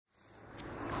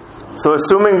So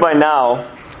assuming by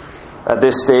now, at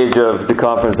this stage of the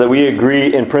conference, that we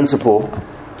agree in principle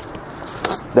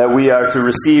that we are to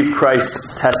receive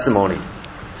Christ's testimony,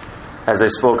 as I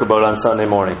spoke about on Sunday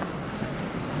morning.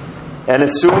 And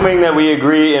assuming that we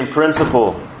agree in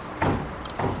principle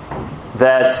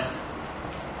that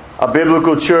a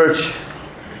biblical church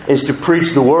is to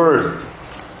preach the Word,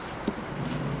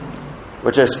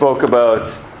 which I spoke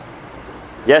about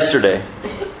yesterday,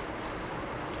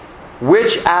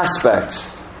 which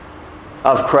aspects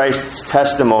of Christ's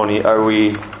testimony are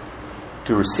we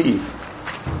to receive?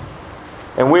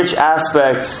 And which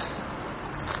aspects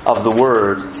of the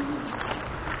Word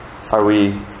are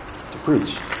we to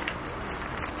preach?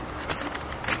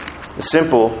 The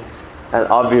simple and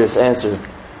obvious answer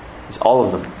is all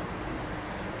of them.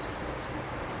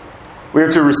 We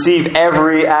are to receive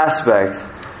every aspect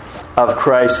of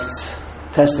Christ's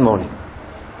testimony.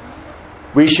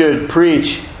 We should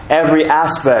preach every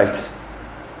aspect,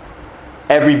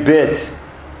 every bit,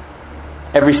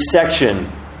 every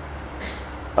section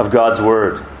of God's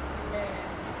Word.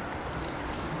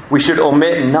 We should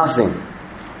omit nothing.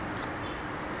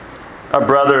 Our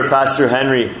brother, Pastor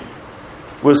Henry,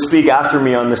 will speak after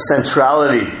me on the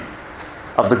centrality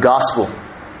of the gospel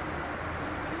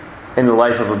in the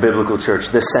life of a biblical church.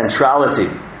 The centrality.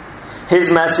 His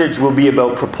message will be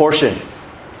about proportion.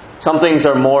 Some things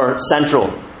are more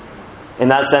central, in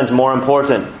that sense more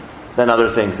important than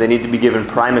other things. They need to be given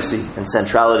primacy and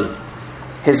centrality.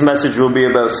 His message will be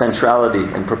about centrality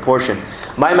and proportion.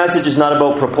 My message is not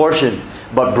about proportion,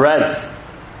 but breadth.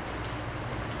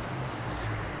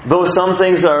 Though some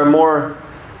things are more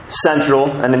central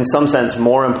and in some sense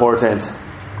more important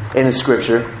in the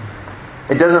Scripture,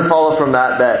 it doesn't follow from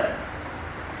that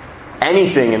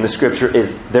anything in the Scripture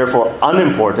is therefore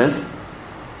unimportant.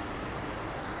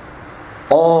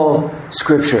 All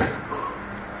Scripture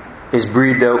is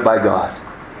breathed out by God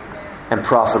and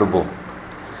profitable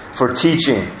for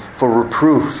teaching, for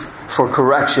reproof, for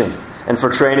correction, and for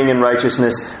training in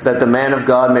righteousness, that the man of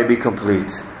God may be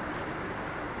complete,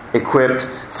 equipped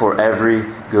for every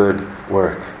good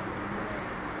work.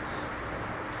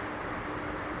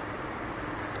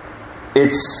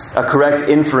 It's a correct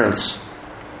inference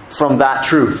from that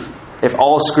truth. If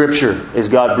all Scripture is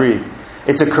God-breathed,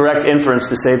 it's a correct inference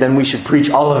to say then we should preach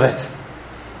all of it.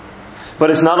 But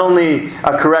it's not only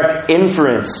a correct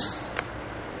inference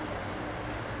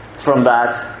from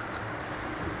that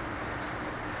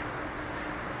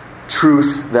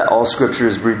truth that all Scripture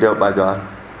is breathed out by God.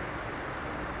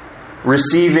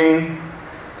 Receiving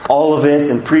all of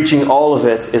it and preaching all of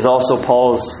it is also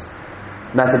Paul's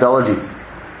methodology.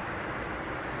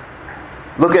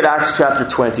 Look at Acts chapter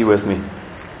 20 with me.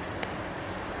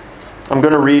 I'm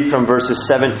going to read from verses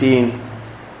 17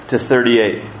 to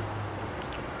 38.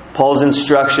 Paul's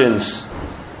instructions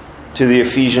to the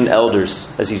Ephesian elders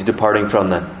as he's departing from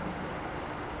them.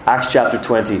 Acts chapter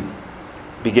 20,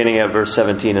 beginning at verse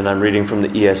 17, and I'm reading from the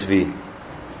ESV.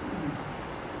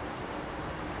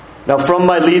 Now from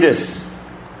Miletus,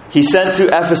 he sent to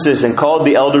Ephesus and called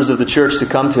the elders of the church to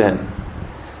come to him.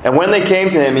 And when they came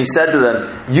to him, he said to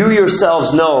them, "You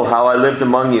yourselves know how I lived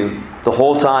among you the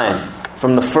whole time,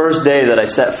 from the first day that I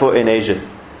set foot in Asia,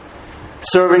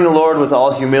 serving the Lord with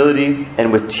all humility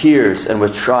and with tears and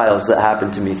with trials that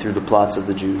happened to me through the plots of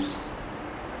the Jews.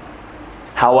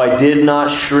 How I did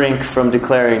not shrink from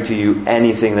declaring to you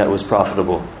anything that was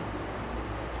profitable,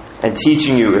 and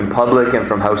teaching you in public and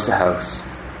from house to house,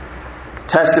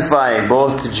 testifying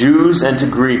both to Jews and to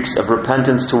Greeks of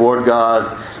repentance toward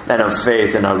God and of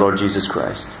faith in our Lord Jesus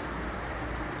Christ.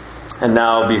 And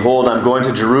now, behold, I'm going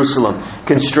to Jerusalem,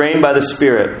 constrained by the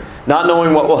Spirit, not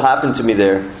knowing what will happen to me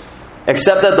there,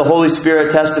 except that the Holy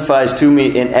Spirit testifies to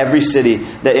me in every city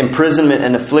that imprisonment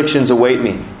and afflictions await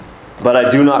me. But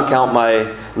I do not count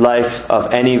my life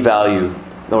of any value,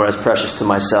 nor as precious to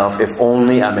myself, if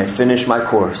only I may finish my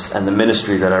course and the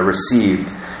ministry that I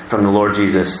received from the Lord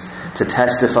Jesus, to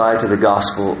testify to the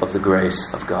gospel of the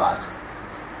grace of God.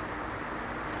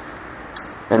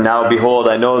 And now, behold,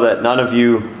 I know that none of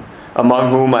you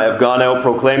among whom I have gone out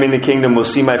proclaiming the kingdom will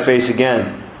see my face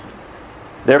again.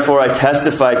 Therefore I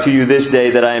testify to you this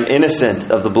day that I am innocent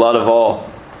of the blood of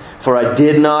all. For I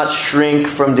did not shrink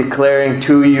from declaring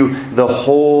to you the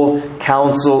whole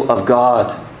counsel of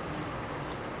God.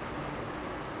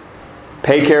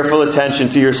 Pay careful attention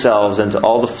to yourselves and to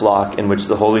all the flock in which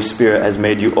the Holy Spirit has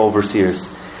made you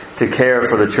overseers, to care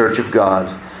for the church of God,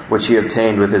 which He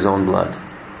obtained with His own blood.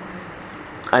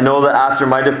 I know that after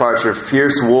my departure,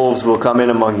 fierce wolves will come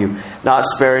in among you, not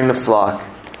sparing the flock.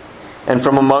 And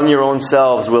from among your own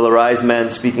selves will arise men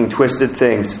speaking twisted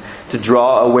things to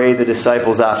draw away the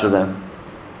disciples after them.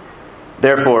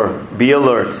 Therefore, be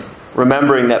alert,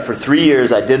 remembering that for 3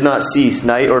 years I did not cease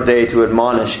night or day to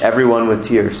admonish everyone with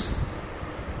tears.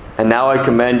 And now I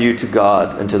commend you to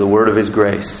God and to the word of His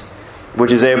grace,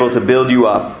 which is able to build you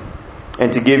up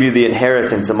and to give you the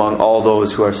inheritance among all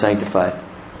those who are sanctified.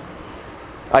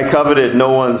 I coveted no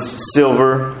one's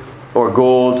silver or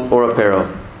gold or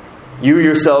apparel. You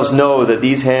yourselves know that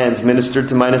these hands ministered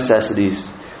to my necessities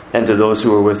and to those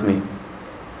who were with me.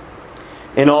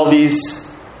 In all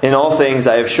things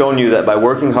I have shown you that by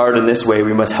working hard in this way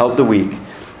we must help the weak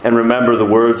and remember the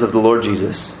words of the Lord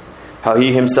Jesus, how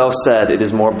He Himself said, it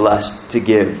is more blessed to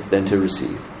give than to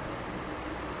receive.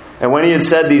 And when He had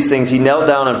said these things, He knelt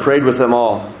down and prayed with them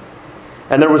all.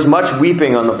 And there was much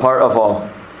weeping on the part of all.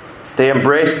 They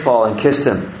embraced Paul and kissed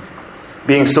him,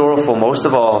 being sorrowful most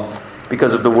of all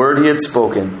because of the word he had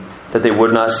spoken, that they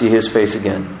would not see his face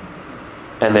again.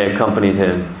 And they accompanied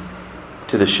him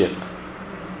to the ship.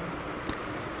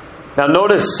 Now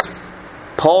notice,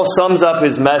 Paul sums up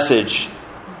his message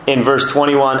in verse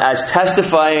 21 as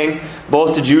testifying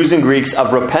both to Jews and Greeks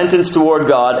of repentance toward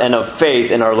God and of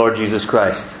faith in our Lord Jesus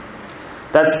Christ.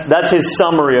 That's his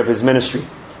summary of his ministry.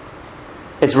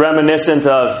 It's reminiscent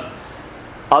of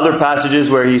other passages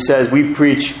where he says, we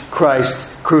preach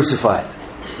Christ crucified.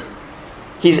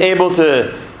 He's able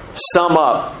to sum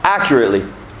up accurately.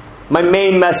 My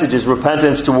main message is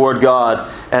repentance toward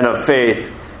God and of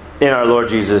faith in our Lord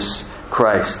Jesus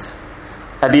Christ.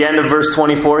 At the end of verse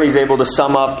 24, he's able to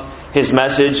sum up his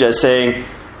message as saying,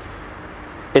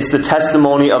 it's the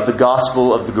testimony of the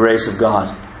gospel of the grace of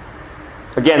God.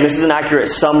 Again, this is an accurate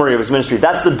summary of his ministry.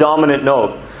 That's the dominant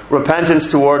note. Repentance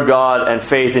toward God and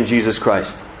faith in Jesus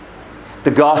Christ.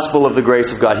 The gospel of the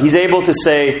grace of God. He's able to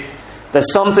say that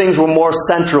some things were more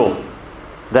central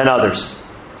than others.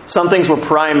 Some things were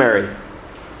primary.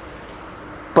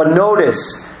 But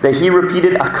notice that he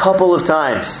repeated a couple of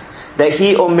times that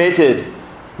he omitted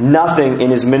nothing in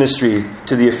his ministry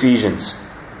to the Ephesians.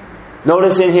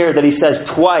 Notice in here that he says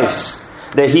twice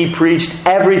that he preached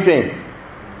everything.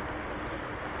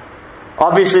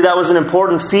 Obviously, that was an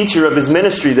important feature of his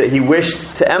ministry that he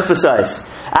wished to emphasize.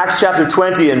 Acts chapter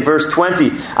 20 and verse 20.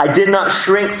 I did not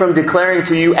shrink from declaring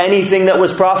to you anything that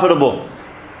was profitable.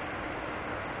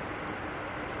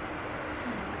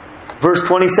 Verse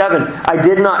 27. I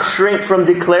did not shrink from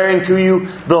declaring to you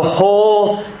the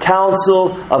whole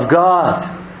counsel of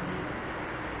God.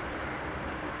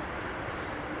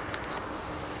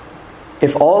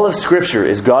 If all of Scripture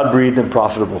is God-breathed and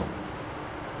profitable,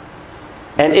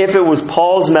 and if it was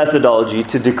Paul's methodology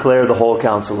to declare the whole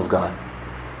counsel of God,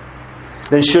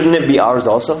 then shouldn't it be ours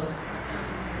also?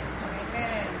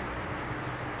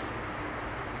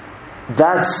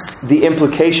 That's the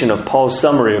implication of Paul's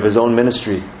summary of his own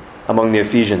ministry among the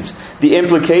Ephesians. The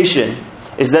implication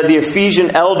is that the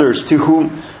Ephesian elders to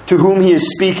whom he is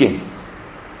speaking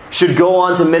should go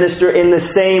on to minister in the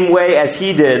same way as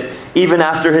he did even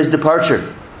after his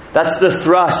departure. That's the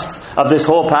thrust of this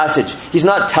whole passage. He's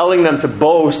not telling them to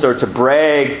boast or to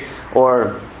brag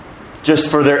or just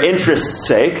for their interest's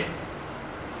sake,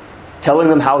 telling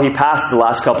them how he passed the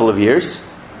last couple of years.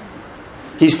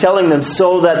 He's telling them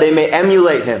so that they may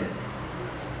emulate him.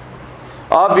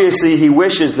 Obviously, he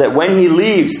wishes that when he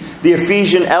leaves, the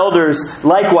Ephesian elders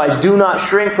likewise do not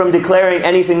shrink from declaring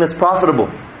anything that's profitable.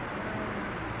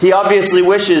 He obviously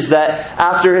wishes that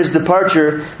after his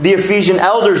departure, the Ephesian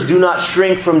elders do not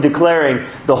shrink from declaring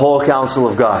the whole counsel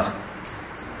of God.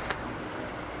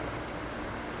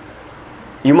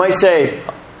 You might say,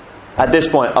 at this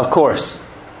point, of course,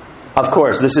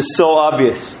 this is so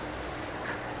obvious.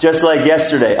 Just like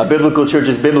yesterday, a biblical church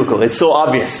is biblical. It's so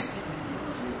obvious.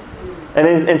 And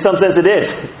in some sense it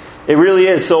is. It really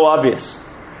is so obvious.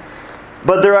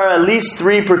 But there are at least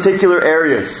 3 particular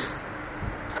areas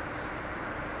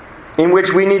in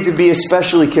which we need to be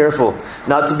especially careful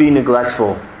not to be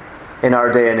neglectful in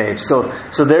our day and age. So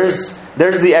there's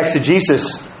the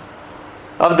exegesis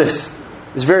of this.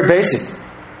 It's very basic.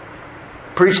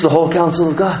 Preach the whole counsel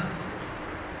of God.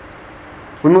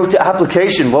 We move to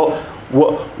application. Well,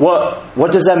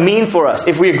 what does that mean for us?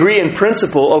 If we agree in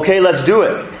principle, okay, let's do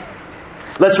it.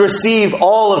 Let's receive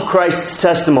all of Christ's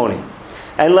testimony.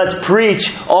 And let's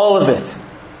preach all of it.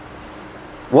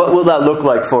 What will that look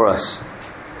like for us?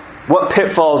 What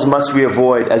pitfalls must we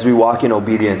avoid as we walk in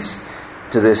obedience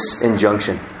to this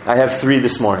injunction? I have 3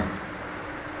 this morning.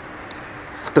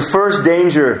 The first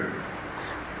danger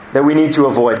that we need to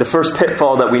avoid, the first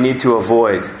pitfall that we need to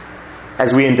avoid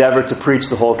as we endeavor to preach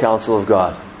the whole counsel of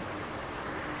God,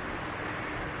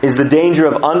 is the danger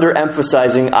of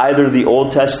underemphasizing either the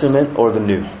Old Testament or the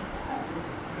New.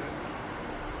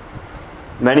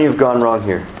 Many have gone wrong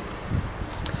here.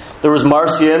 There was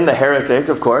Marcion, the heretic,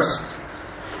 of course,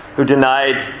 who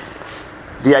denied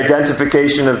the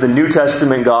identification of the New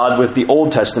Testament God with the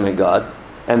Old Testament God,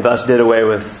 and thus did away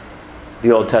with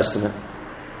the Old Testament.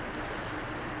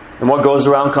 And what goes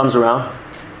around comes around.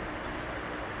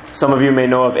 Some of you may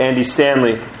know of Andy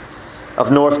Stanley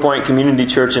of North Point Community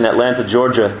Church in Atlanta,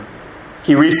 Georgia.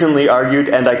 He recently argued,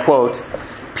 and I quote,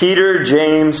 "Peter,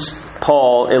 James,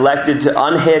 Paul elected to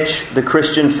unhitch the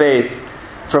Christian faith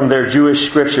from their Jewish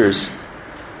scriptures.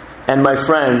 And my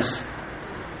friends,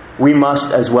 we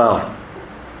must as well."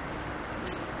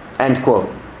 End quote.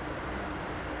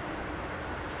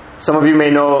 Some of you may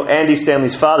know Andy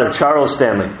Stanley's father, Charles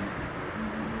Stanley.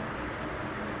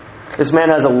 This man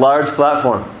has a large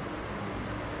platform.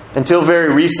 Until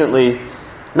very recently,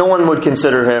 no one would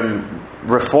consider him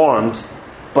reformed,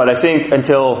 but I think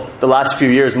until the last few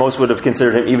years, most would have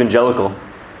considered him evangelical.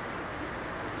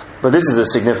 But this is a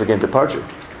significant departure.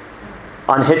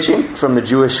 Unhitching from the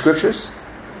Jewish scriptures?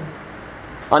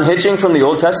 Unhitching from the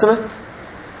Old Testament?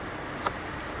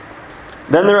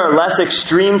 Then there are less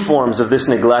extreme forms of this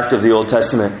neglect of the Old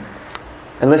Testament.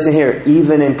 And listen here,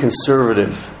 even in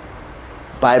conservative,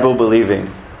 Bible-believing,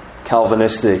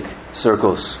 Calvinistic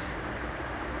circles,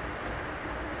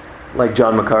 like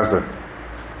John MacArthur.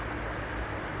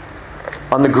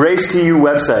 On the Grace to You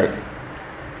website,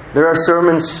 there are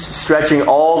sermons stretching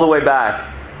all the way back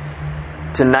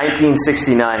to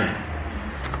 1969.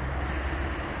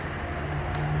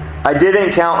 I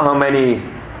didn't count how many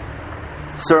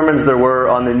sermons there were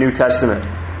on the New Testament.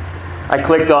 I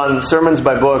clicked on sermons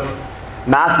by book,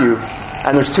 Matthew,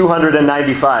 and there's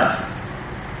 295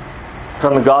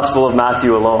 from the Gospel of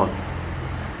Matthew alone.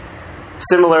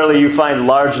 Similarly, you find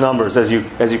large numbers as you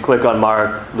click on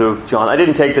Mark, Luke, John. I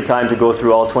didn't take the time to go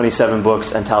through all 27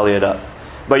 books and tally it up.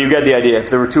 But you get the idea. If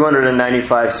there were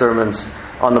 295 sermons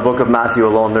on the book of Matthew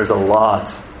alone, there's a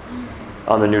lot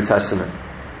on the New Testament.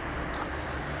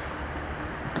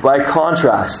 By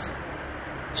contrast,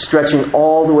 stretching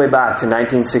all the way back to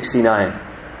 1969,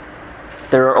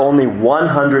 there are only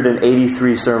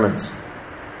 183 sermons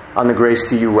on the Grace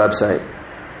to You website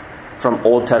from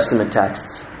Old Testament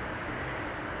texts.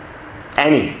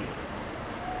 Any.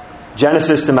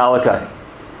 Genesis to Malachi.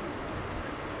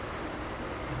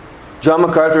 John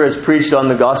MacArthur has preached on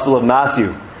the Gospel of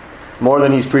Matthew more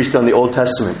than he's preached on the Old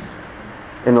Testament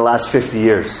in the last 50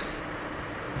 years.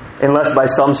 Unless by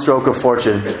some stroke of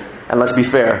fortune, and let's be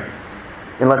fair,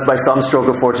 unless by some stroke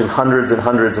of fortune hundreds and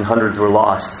hundreds and hundreds were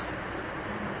lost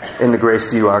in the Grace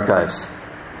to You archives.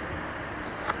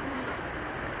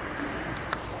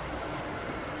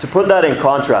 To put that in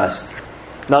contrast,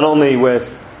 not only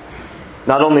with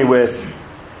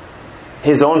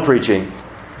his own preaching,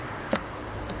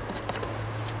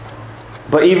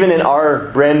 but even in our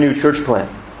brand new church plant,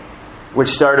 which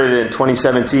started in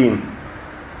 2017,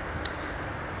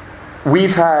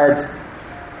 we've had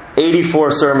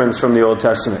 84 sermons from the Old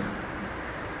Testament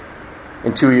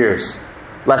in 2 years,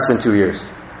 less than 2 years,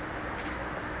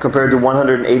 compared to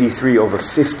 183 over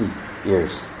 50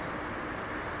 years.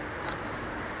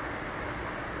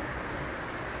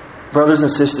 Brothers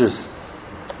and sisters,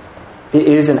 it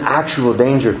is an actual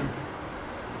danger,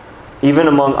 even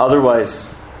among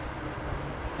otherwise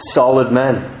solid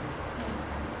men.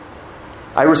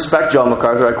 I respect John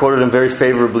MacArthur. I quoted him very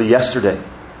favorably yesterday.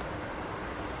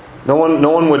 No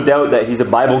one would doubt that he's a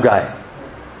Bible guy.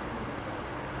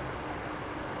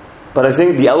 But I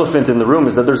think the elephant in the room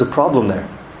is that there's a problem there.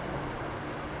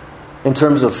 In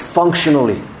terms of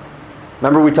functionally.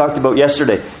 Remember we talked about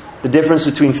yesterday, the difference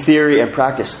between theory and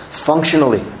practice.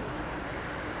 Functionally.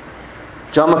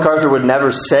 John MacArthur would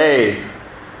never say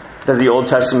that the Old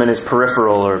Testament is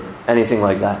peripheral or anything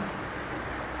like that.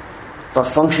 But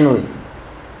functionally,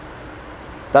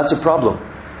 that's a problem.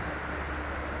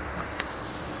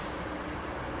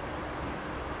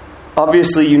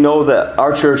 Obviously, you know that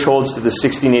our church holds to the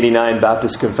 1689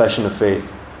 Baptist Confession of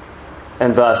Faith,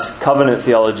 and thus covenant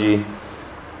theology,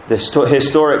 the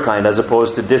historic kind, as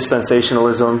opposed to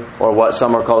dispensationalism or what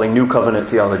some are calling New Covenant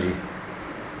theology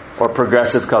or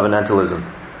progressive covenantalism.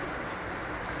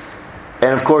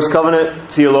 And of course,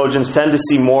 covenant theologians tend to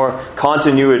see more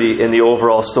continuity in the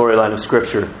overall storyline of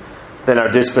Scripture than our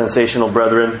dispensational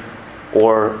brethren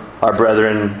or our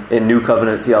brethren in New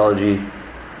Covenant theology,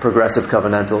 progressive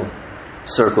covenantal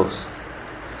circles.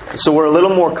 So we're a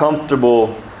little more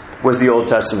comfortable with the Old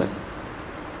Testament.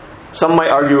 Some might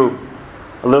argue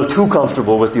a little too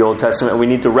comfortable with the Old Testament, and we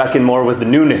need to reckon more with the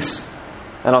newness.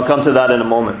 And I'll come to that in a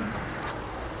moment.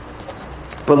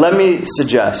 But let me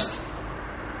suggest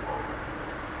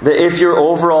that if your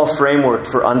overall framework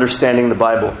for understanding the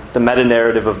Bible, the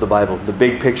meta-narrative of the Bible, the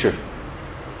big picture,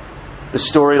 the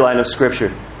storyline of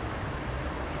Scripture.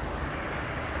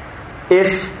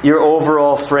 If your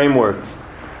overall framework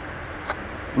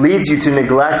leads you to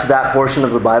neglect that portion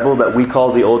of the Bible that we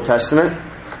call the Old Testament,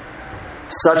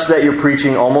 such that you're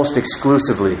preaching almost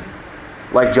exclusively,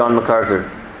 like John MacArthur,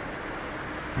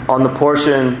 on the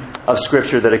portion of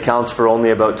Scripture that accounts for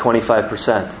only about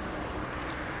 25%,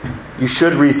 you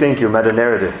should rethink your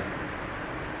meta-narrative.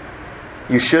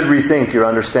 You should rethink your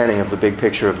understanding of the big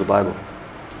picture of the Bible.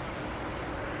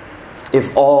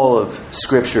 If all of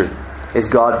Scripture is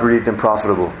God-breathed and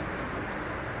profitable,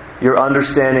 your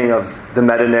understanding of the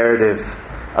meta-narrative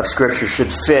of Scripture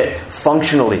should fit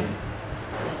functionally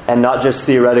and not just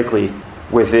theoretically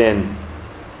within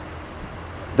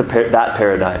that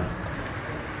paradigm.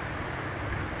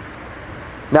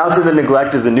 Now to the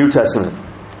neglect of the New Testament.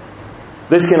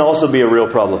 This can also be a real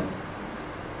problem.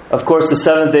 Of course, the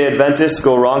Seventh-day Adventists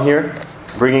go wrong here,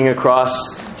 bringing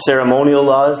across ceremonial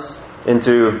laws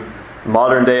into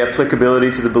modern-day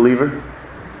applicability to the believer.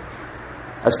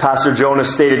 As Pastor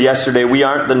Jonas stated yesterday, we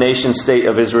aren't the nation-state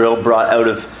of Israel brought out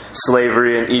of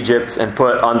slavery in Egypt and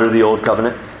put under the Old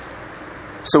Covenant.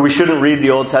 So we shouldn't read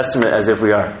the Old Testament as if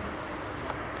we are.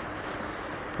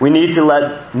 We need to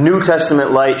let New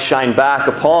Testament light shine back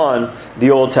upon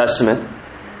the Old Testament,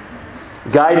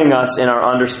 guiding us in our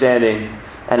understanding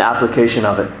and application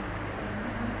of it.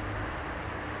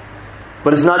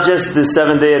 But it's not just the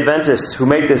Seventh-day Adventists who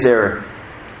make this error.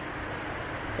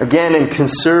 Again, in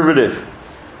conservative,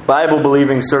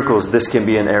 Bible-believing circles, this can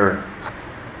be an error.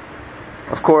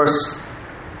 Of course,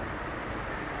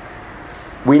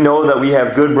 we know that we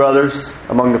have good brothers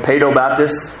among the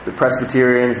Paedo-Baptists, the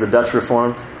Presbyterians, the Dutch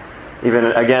Reformed. Even,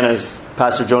 again, as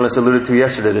Pastor Jonas alluded to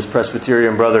yesterday, this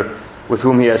Presbyterian brother with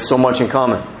whom he has so much in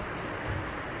common.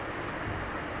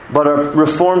 But our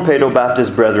Reformed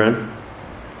Paedo-Baptist brethren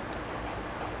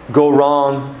go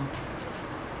wrong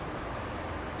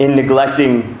in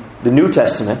neglecting the New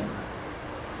Testament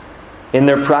in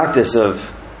their practice of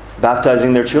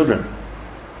baptizing their children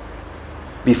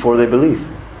before they believe.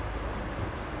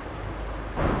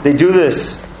 They do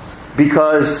this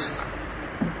because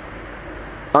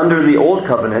under the Old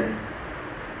Covenant,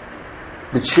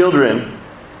 the children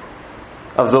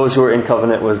of those who are in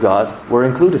covenant with God were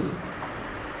included.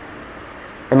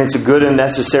 And it's a good and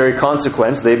necessary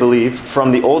consequence, they believe,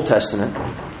 from the Old Testament,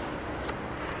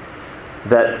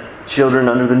 that children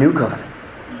under the New Covenant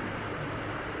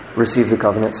receive the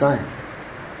covenant sign.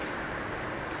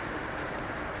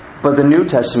 But the New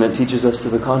Testament teaches us to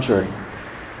the contrary.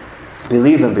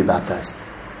 Believe and be baptized.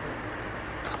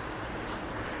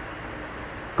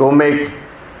 Go make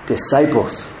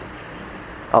disciples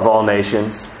of all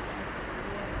nations,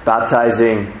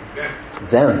 baptizing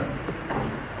them.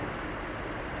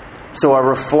 So our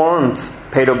Reformed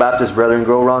Paedo-Baptist brethren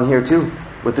go wrong here too,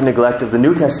 with the neglect of the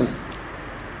New Testament.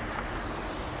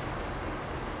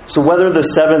 So whether the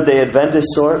Seventh-day Adventist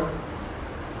sort,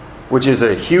 which is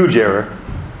a huge error,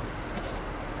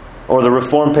 or the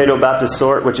Reformed Paedo-Baptist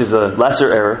sort, which is a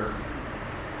lesser error,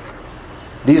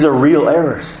 these are real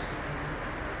errors.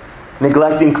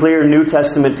 Neglecting clear New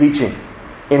Testament teaching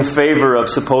in favor of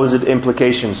supposed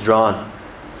implications drawn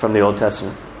from the Old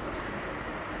Testament.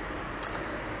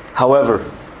 However,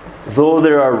 though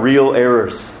there are real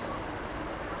errors,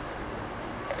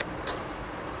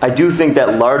 I do think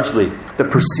that largely the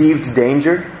perceived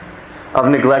danger of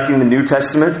neglecting the New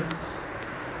Testament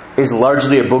is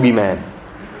largely a boogeyman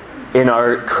in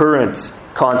our current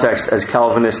context as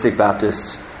Calvinistic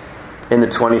Baptists in the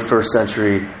 21st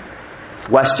century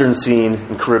Western scene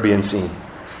and Caribbean scene.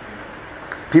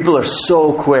 People are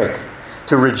so quick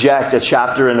to reject a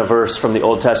chapter and a verse from the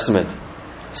Old Testament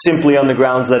simply on the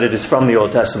grounds that it is from the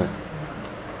Old Testament.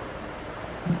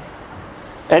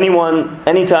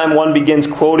 Anytime one begins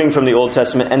quoting from the Old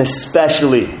Testament, and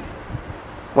especially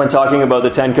when talking about the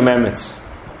Ten Commandments,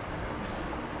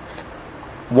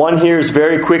 one hears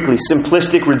very quickly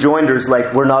simplistic rejoinders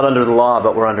like, we're not under the law,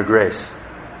 but we're under grace.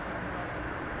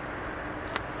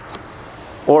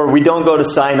 Or we don't go to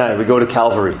Sinai, we go to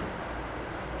Calvary.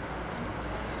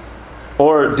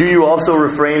 Or do you also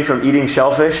refrain from eating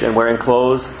shellfish and wearing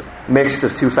clothes mixed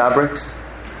of two fabrics?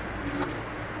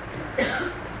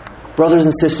 Brothers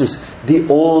and sisters, the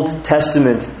Old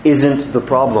Testament isn't the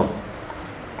problem.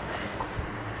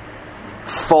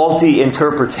 Faulty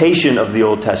interpretation of the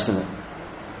Old Testament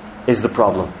is the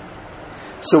problem.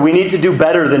 So we need to do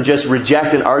better than just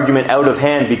reject an argument out of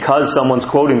hand because someone's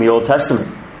quoting the Old Testament.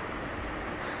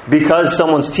 Because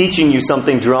someone's teaching you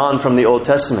something drawn from the Old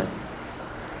Testament.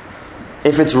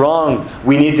 If it's wrong,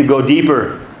 we need to go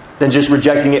deeper than just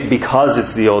rejecting it because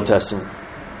it's the Old Testament.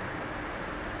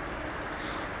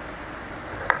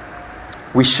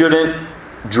 We shouldn't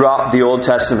drop the Old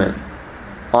Testament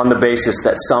on the basis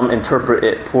that some interpret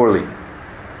it poorly,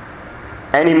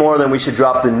 any more than we should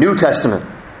drop the New Testament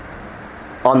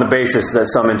on the basis that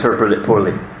some interpret it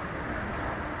poorly.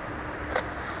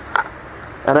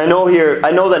 And I know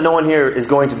that no one here is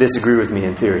going to disagree with me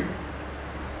in theory.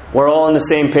 We're all on the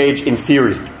same page in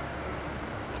theory.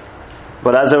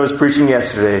 But as I was preaching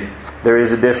yesterday, there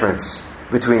is a difference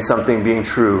between something being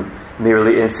true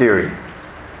merely in theory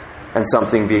and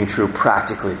something being true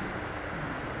practically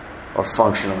or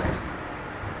functionally.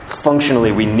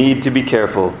 Functionally, we need to be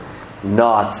careful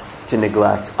not to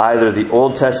neglect either the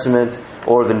Old Testament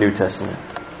or the New Testament.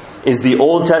 Is the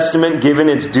Old Testament given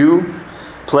its due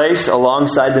place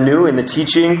alongside the New in the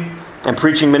teaching and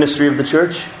preaching ministry of the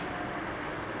church?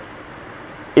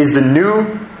 Is the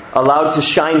New allowed to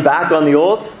shine back on the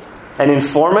Old and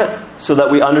inform it so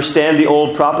that we understand the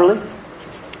Old properly?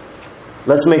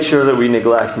 Let's make sure that we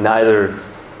neglect neither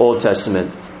Old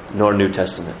Testament nor New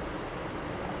Testament,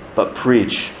 but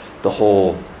preach the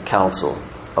whole counsel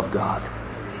of God.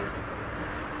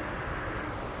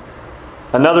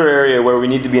 Another area where we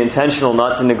need to be intentional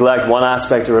not to neglect one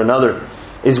aspect or another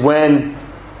is when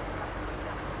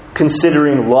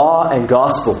considering law and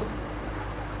gospel.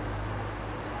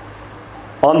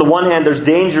 On the one hand, there's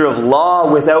danger of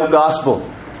law without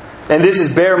gospel. And this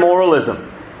is bare moralism.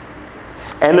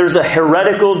 And there's a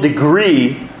heretical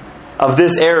degree of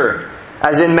this error,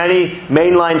 as in many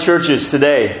mainline churches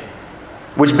today,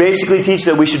 which basically teach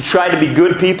that we should try to be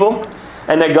good people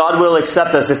and that God will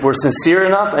accept us if we're sincere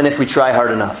enough and if we try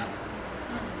hard enough.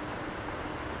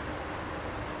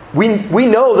 We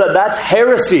know that that's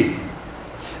heresy.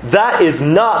 That is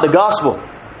not the gospel.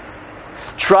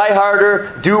 Try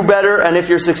harder, do better, and if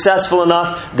you're successful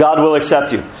enough, God will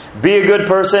accept you. Be a good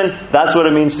person, that's what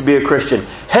it means to be a Christian.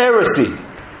 Heresy.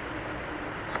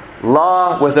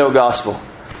 Law without gospel.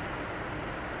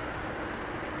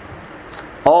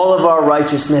 All of our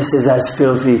righteousness is as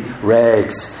filthy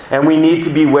rags, and we need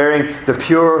to be wearing the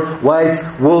pure white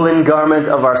woolen garment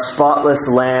of our spotless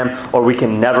Lamb, or we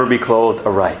can never be clothed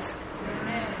aright.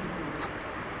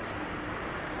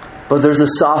 But there's a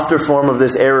softer form of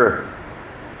this error.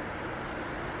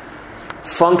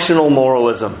 Functional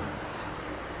moralism.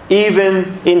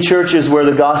 Even in churches where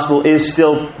the gospel is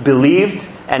still believed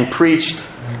and preached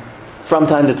from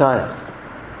time to time.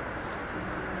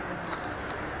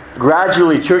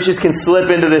 Gradually, churches can slip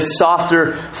into this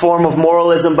softer form of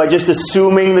moralism by just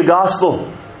assuming the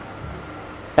gospel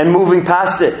and moving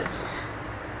past it.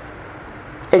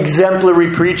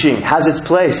 Exemplary preaching has its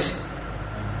place.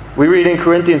 We read in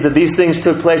Corinthians that these things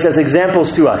took place as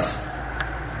examples to us.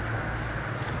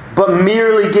 But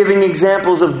merely giving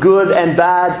examples of good and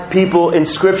bad people in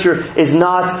Scripture is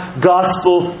not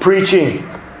gospel preaching.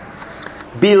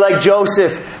 Be like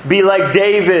Joseph. Be like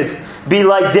David. Be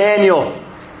like Daniel.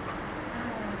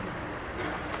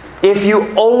 If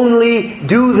you only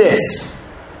do this,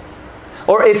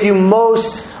 or if you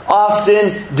most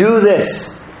often do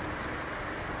this,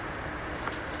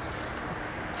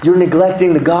 you're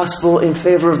neglecting the gospel in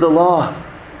favor of the law.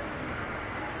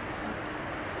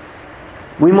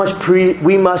 We must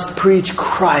preach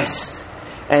Christ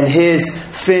and His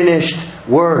finished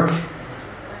work.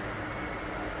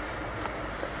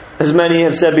 As many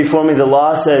have said before me, the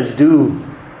law says do.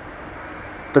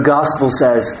 The gospel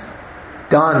says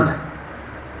done.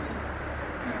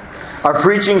 Our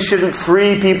preaching shouldn't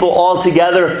free people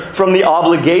altogether from the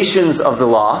obligations of the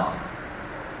law.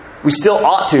 We still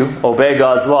ought to obey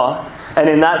God's law. And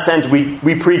in that sense,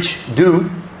 we preach do.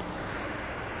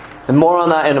 And more on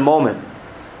that in a moment.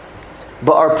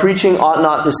 But our preaching ought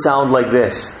not to sound like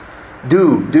this.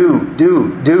 Do, done.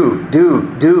 Do,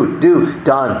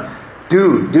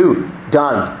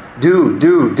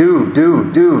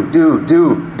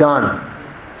 done.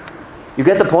 You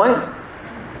get the point?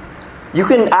 You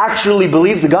can actually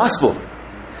believe the gospel.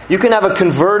 You can have a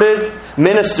converted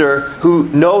minister who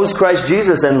knows Christ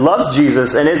Jesus and loves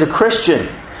Jesus and is a Christian,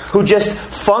 who just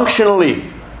functionally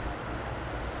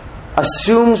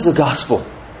assumes the gospel.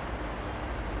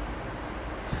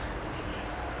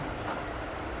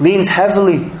 Leans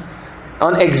heavily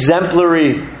on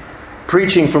exemplary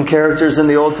preaching from characters in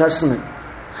the Old Testament.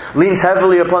 Leans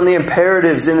heavily upon the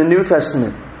imperatives in the New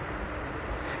Testament.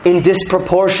 In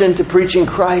disproportion to preaching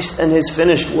Christ and His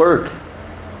finished work.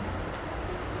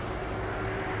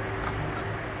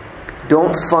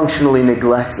 Don't functionally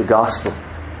neglect the gospel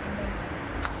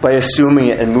by assuming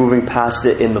it and moving past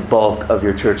it in the bulk of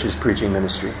your church's preaching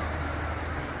ministry.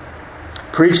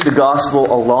 Preach the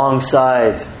gospel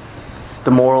alongside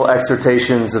the moral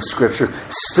exhortations of Scripture.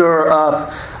 Stir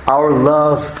up our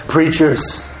love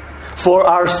preachers. for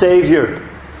our Savior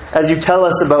as you tell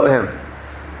us about Him.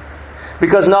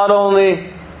 Because not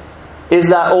only is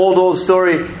that old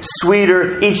story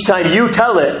sweeter each time you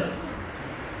tell it,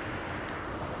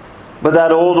 but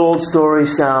that old story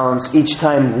sounds, each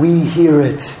time we hear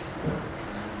it,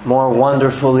 more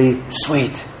wonderfully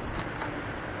sweet.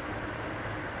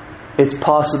 It's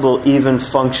possible even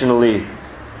functionally.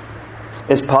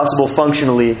 It's possible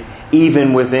functionally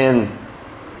even within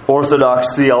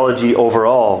Orthodox theology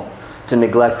overall to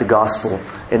neglect the gospel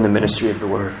in the ministry of the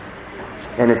Word.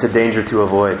 And it's a danger to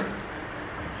avoid.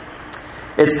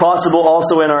 It's possible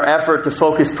also in our effort to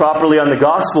focus properly on the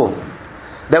gospel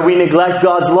that we neglect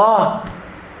God's law.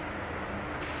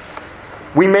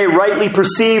 We may rightly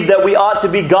perceive that we ought to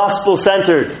be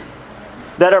gospel-centered,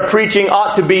 that our preaching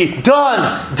ought to be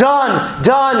done, done,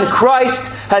 done. Christ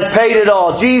has paid it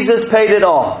all. Jesus paid it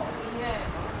all.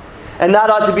 And that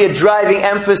ought to be a driving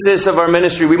emphasis of our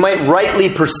ministry. We might rightly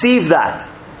perceive that.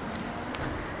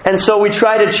 And so we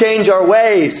try to change our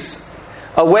ways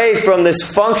away from this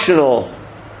functional,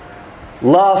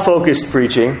 law-focused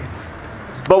preaching,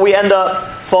 but we end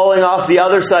up falling off the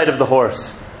other side of the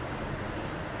horse.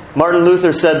 Martin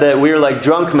Luther said that we are like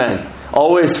drunk men,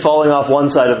 always falling off one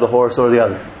side of the horse or the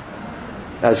other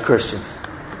as Christians.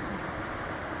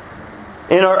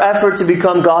 In our effort to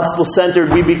become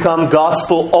gospel-centered, we become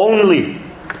gospel-only.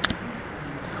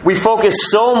 We focus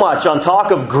so much on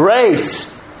talk of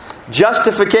grace,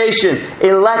 justification,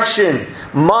 election,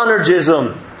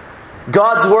 monergism,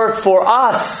 God's work for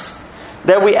us,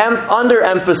 that we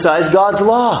underemphasize God's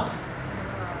law.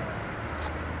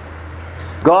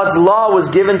 God's law was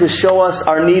given to show us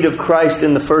our need of Christ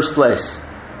in the first place.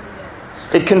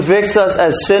 It convicts us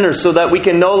as sinners so that we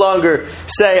can no longer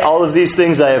say, all of these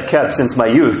things I have kept since my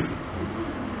youth.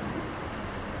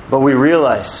 But we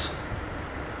realize,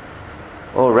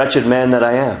 oh, wretched man that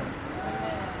I am.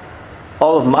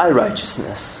 All of my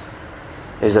righteousness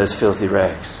is as filthy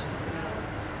rags.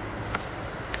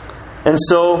 And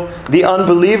so the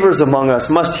unbelievers among us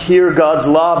must hear God's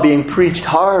law being preached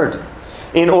hard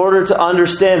in order to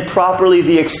understand properly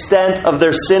the extent of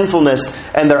their sinfulness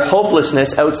and their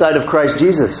hopelessness outside of Christ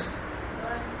Jesus.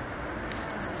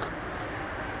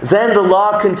 Then the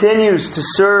law continues to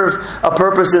serve a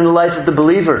purpose in the life of the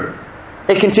believer.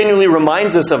 It continually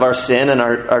reminds us of our sin and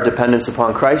our dependence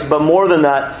upon Christ, but more than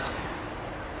that,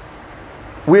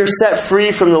 we are set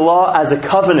free from the law as a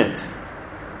covenant.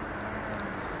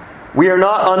 We are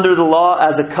not under the law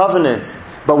as a covenant,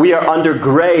 but we are under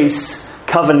grace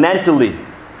covenantally.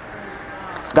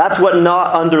 That's what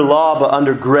not under law but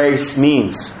under grace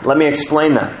means. Let me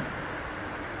explain that.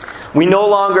 We no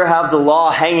longer have the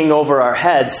law hanging over our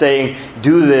heads saying,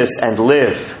 do this and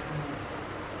live.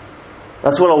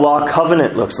 That's what a law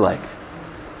covenant looks like.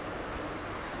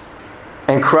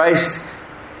 And Christ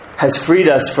has freed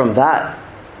us from that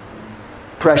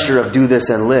pressure of do this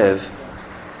and live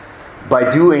by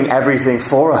doing everything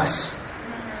for us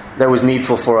that was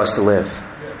needful for us to live.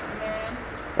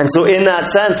 And so in that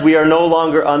sense, we are no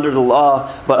longer under the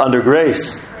law, but under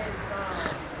grace.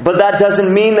 But that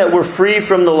doesn't mean that we're free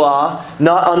from the law,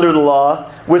 not under the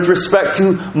law, with respect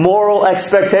to moral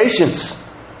expectations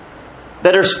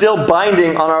that are still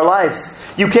binding on our lives.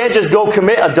 You can't just go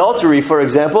commit adultery, for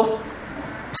example.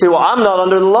 Say, well, I'm not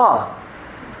under the law.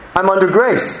 I'm under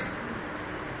grace.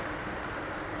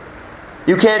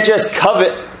 You can't just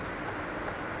covet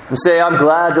and say, I'm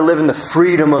glad to live in the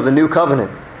freedom of the new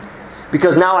covenant,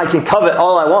 because now I can covet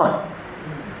all I want,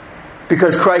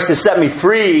 because Christ has set me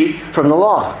free from the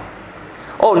law.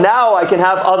 Oh, now I can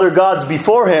have other gods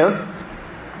before Him,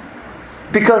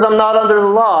 because I'm not under the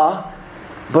law,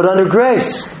 but under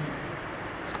grace.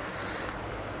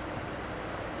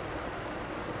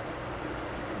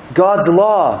 God's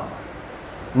law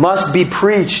must be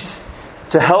preached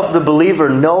to help the believer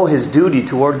know his duty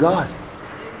toward God.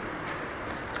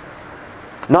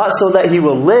 Not so that he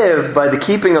will live by the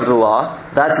keeping of the law,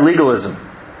 that's legalism.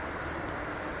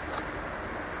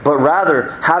 But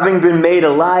rather, having been made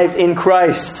alive in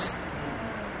Christ,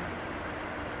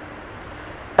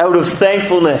 out of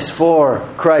thankfulness for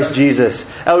Christ Jesus,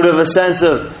 out of a sense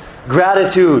of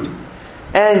gratitude,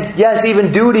 and yes,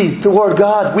 even duty toward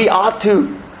God, we ought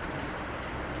to.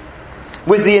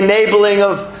 With the enabling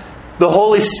of the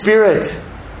Holy Spirit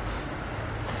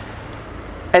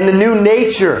and the new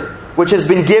nature which has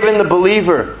been given the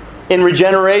believer in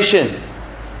regeneration,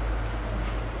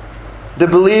 the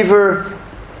believer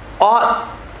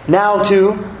ought now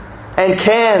to and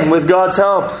can, with God's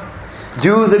help,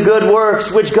 do the good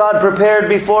works which God prepared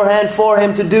beforehand for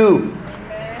him to do.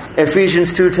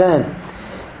 Ephesians 2:10.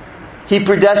 He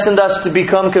predestined us to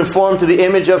become conformed to the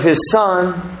image of His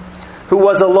Son, who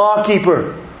was a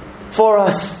lawkeeper for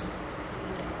us.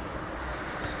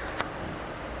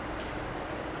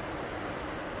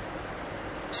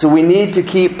 So we need to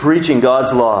keep preaching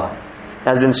God's law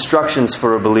as instructions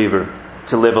for a believer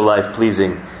to live a life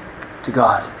pleasing to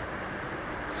God.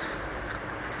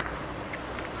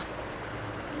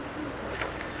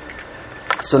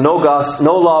 So no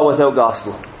law without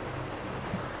gospel.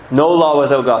 No law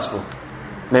without gospel.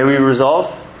 May we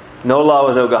resolve? No law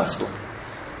without gospel.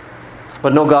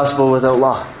 But no gospel without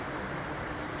law.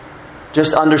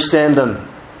 Just understand them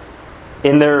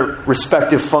in their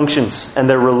respective functions and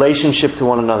their relationship to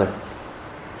one another.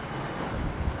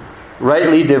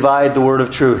 Rightly divide the word of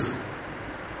truth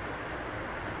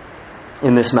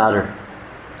in this matter,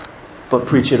 but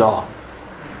preach it all.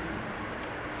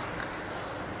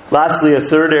 Lastly, a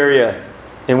third area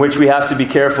in which we have to be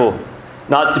careful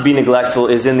not to be neglectful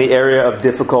is in the area of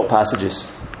difficult passages.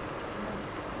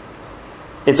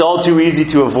 It's all too easy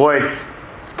to avoid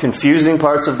confusing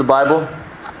parts of the Bible,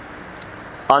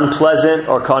 unpleasant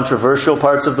or controversial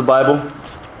parts of the Bible.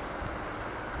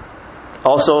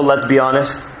 Also, let's be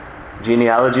honest,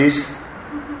 genealogies.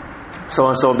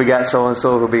 So-and-so begat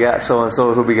so-and-so, who begat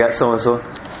so-and-so, who begat so-and-so.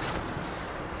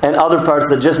 And other parts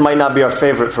that just might not be our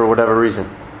favorite for whatever reason.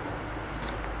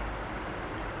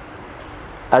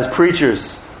 As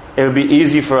preachers, it would be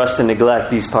easy for us to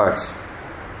neglect these parts.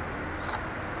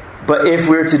 But if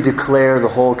we're to declare the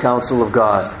whole counsel of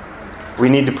God, we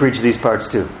need to preach these parts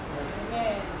too.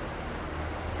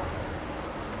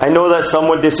 I know that some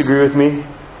would disagree with me.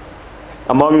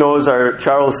 Among those are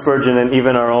Charles Spurgeon and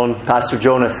even our own Pastor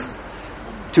Jonas.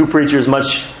 Two preachers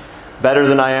much better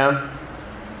than I am.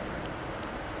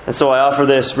 And so I offer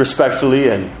this respectfully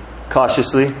and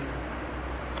cautiously.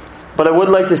 But I would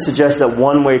like to suggest that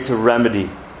one way to remedy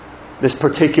this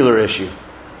particular issue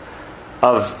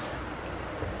of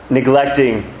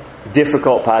neglecting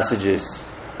difficult passages,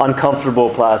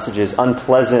 uncomfortable passages,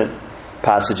 unpleasant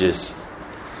passages,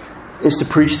 is to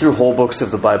preach through whole books of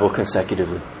the Bible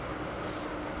consecutively.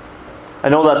 I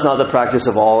know that's not the practice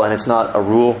of all, and it's not a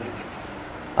rule.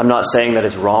 I'm not saying that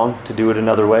it's wrong to do it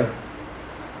another way.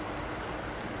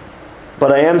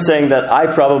 But I am saying that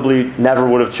I probably never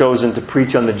would have chosen to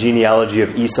preach on the genealogy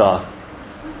of Esau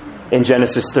in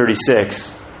Genesis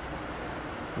 36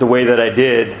 the way that I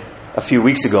did a few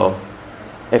weeks ago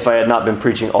if I had not been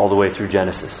preaching all the way through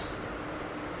Genesis.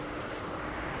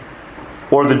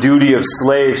 Or the duty of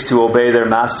slaves to obey their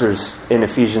masters in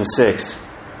Ephesians 6.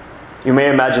 You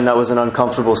may imagine that was an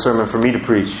uncomfortable sermon for me to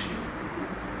preach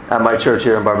at my church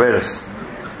here in Barbados.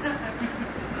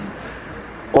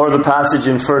 Or the passage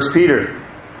in 1 Peter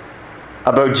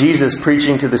about Jesus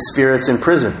preaching to the spirits in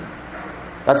prison.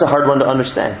 That's a hard one to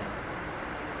understand.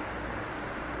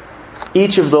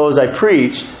 Each of those I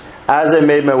preached as I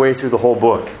made my way through the whole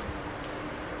book.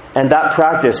 And that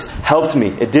practice helped me.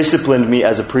 It disciplined me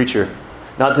as a preacher.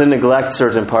 Not to neglect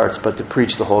certain parts, but to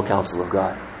preach the whole counsel of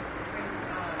God.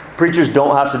 Preachers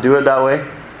don't have to do it that way.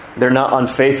 They're not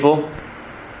unfaithful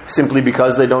simply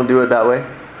because they don't do it that way.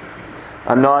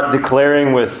 I'm not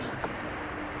declaring with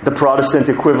the Protestant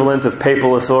equivalent of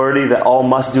papal authority that all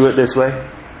must do it this way.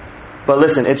 But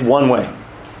listen, it's one way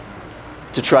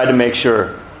to try to make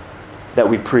sure that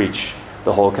we preach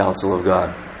the whole counsel of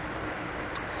God.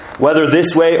 Whether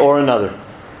this way or another,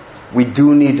 we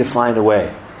do need to find a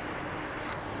way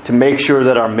to make sure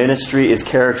that our ministry is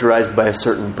characterized by a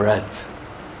certain breadth.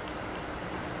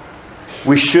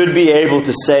 We should be able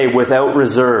to say without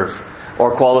reserve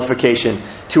or qualification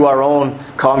to our own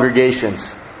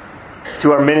congregations,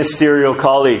 to our ministerial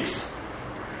colleagues,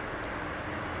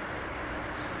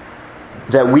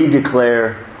 that we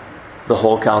declare the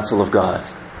whole counsel of God.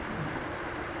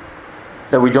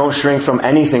 That we don't shrink from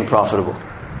anything profitable.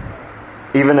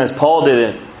 Even as Paul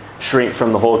didn't shrink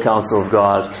from the whole counsel of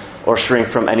God or shrink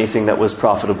from anything that was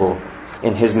profitable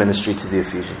in his ministry to the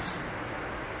Ephesians.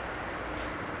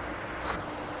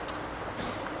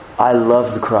 I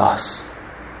love the cross.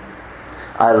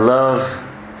 I love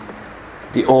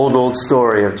the old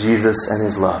story of Jesus and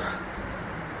His love.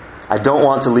 I don't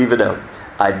want to leave it out.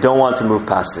 I don't want to move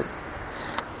past it.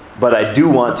 But I do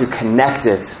want to connect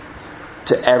it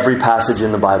to every passage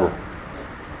in the Bible.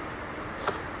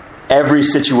 Every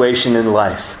situation in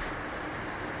life.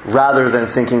 Rather than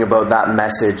thinking about that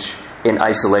message in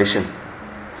isolation.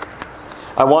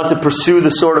 I want to pursue the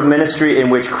sort of ministry in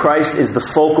which Christ is the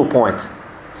focal point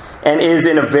and is,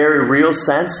 in a very real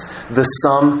sense, the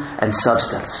sum and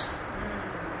substance.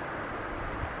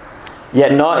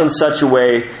 Yet not in such a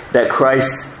way that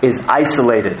Christ is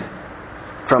isolated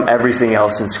from everything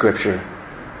else in Scripture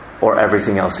or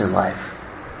everything else in life.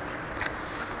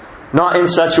 Not in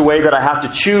such a way that I have to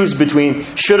choose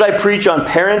between, should I preach on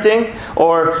parenting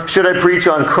or should I preach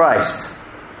on Christ?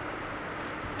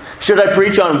 Should I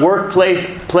preach on workplace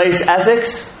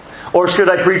ethics or should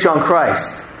I preach on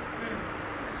Christ?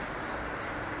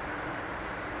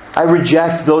 I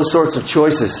reject those sorts of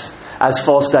choices as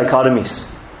false dichotomies.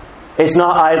 It's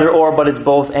not either or, but it's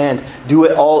both and. Do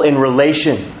it all in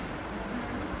relation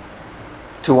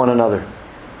to one another.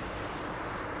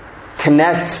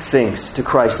 Connect things to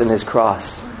Christ and His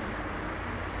cross.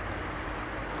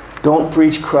 Don't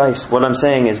preach Christ. What I'm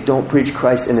saying is, don't preach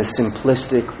Christ in a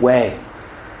simplistic way,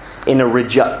 in a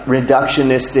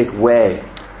reductionistic way,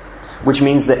 which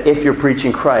means that if you're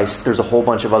preaching Christ, there's a whole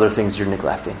bunch of other things you're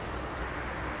neglecting.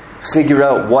 Figure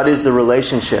out what is the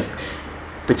relationship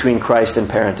between Christ and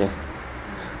parenting.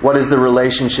 What is the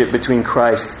relationship between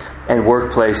Christ and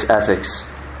workplace ethics?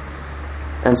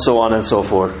 And so on and so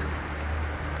forth.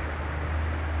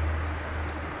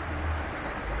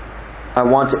 I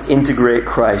want to integrate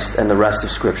Christ and the rest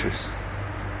of Scriptures.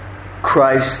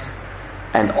 Christ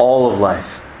and all of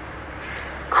life.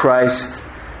 Christ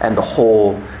and the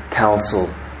whole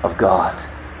counsel of God.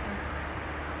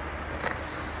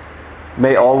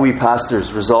 May all we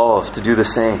pastors resolve to do the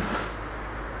same.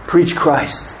 Preach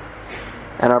Christ.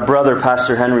 And our brother,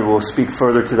 Pastor Henry, will speak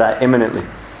further to that imminently.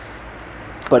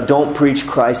 But don't preach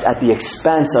Christ at the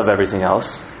expense of everything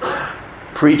else.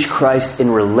 Preach Christ in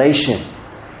relation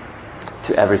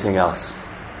to everything else.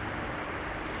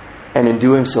 And in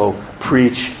doing so,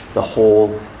 preach the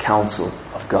whole counsel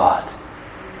of God.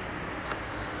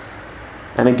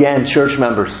 And again, church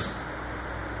members,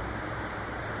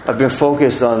 I've been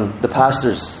focused on the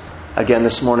pastors again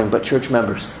this morning, but church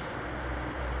members,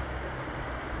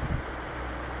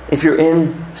 if you're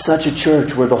in such a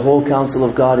church where the whole counsel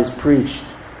of God is preached,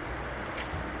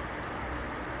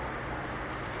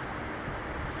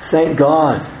 thank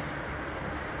God.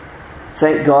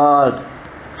 Thank God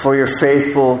for your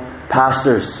faithful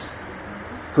pastors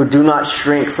who do not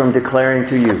shrink from declaring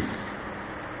to you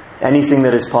anything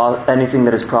that is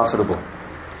profitable.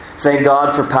 Thank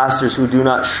God for pastors who do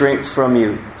not shrink from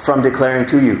declaring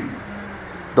to you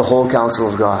the whole counsel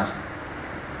of God.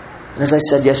 And as I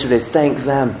said yesterday, thank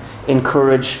them,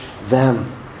 encourage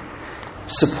them,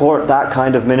 support that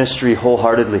kind of ministry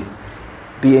wholeheartedly.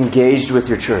 Be engaged with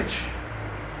your church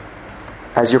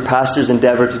as your pastors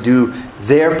endeavor to do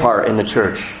their part in the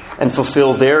church and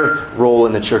fulfill their role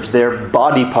in the church, their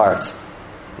body part,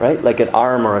 right? Like an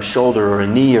arm or a shoulder or a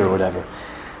knee or whatever.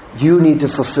 You need to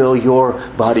fulfill your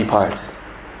body part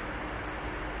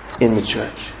in the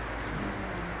church.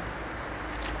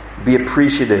 Be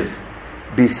appreciative,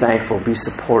 be thankful, be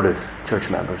supportive, church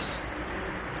members,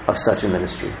 of such a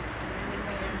ministry.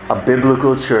 A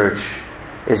biblical church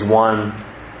is one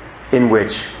in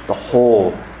which the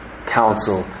whole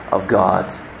counsel of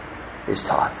God is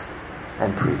taught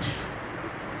and preached.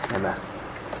 Amen.